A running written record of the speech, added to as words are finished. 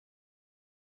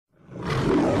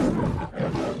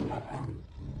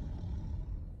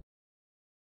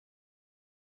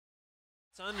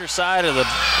It's underside of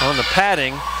on the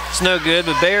padding. It's no good,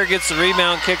 but Bayer gets the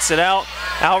rebound, kicks it out.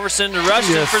 Alverson to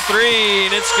Rushton for three,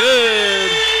 and it's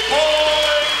good.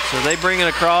 So they bring it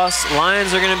across.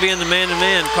 Lions are going to be in the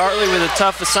man-to-man. Cartley with a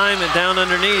tough assignment down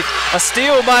underneath. A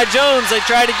steal by Jones. They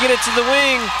try to get it to the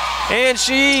wing, and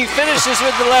she finishes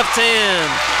with the left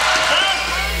hand.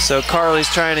 So Cartley's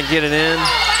trying to get it in.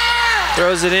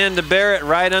 Throws it in to Barrett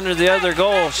right under the other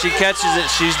goal. She catches it.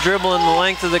 She's dribbling the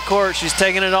length of the court. She's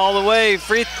taking it all the way.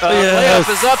 Layup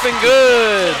is up and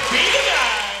good.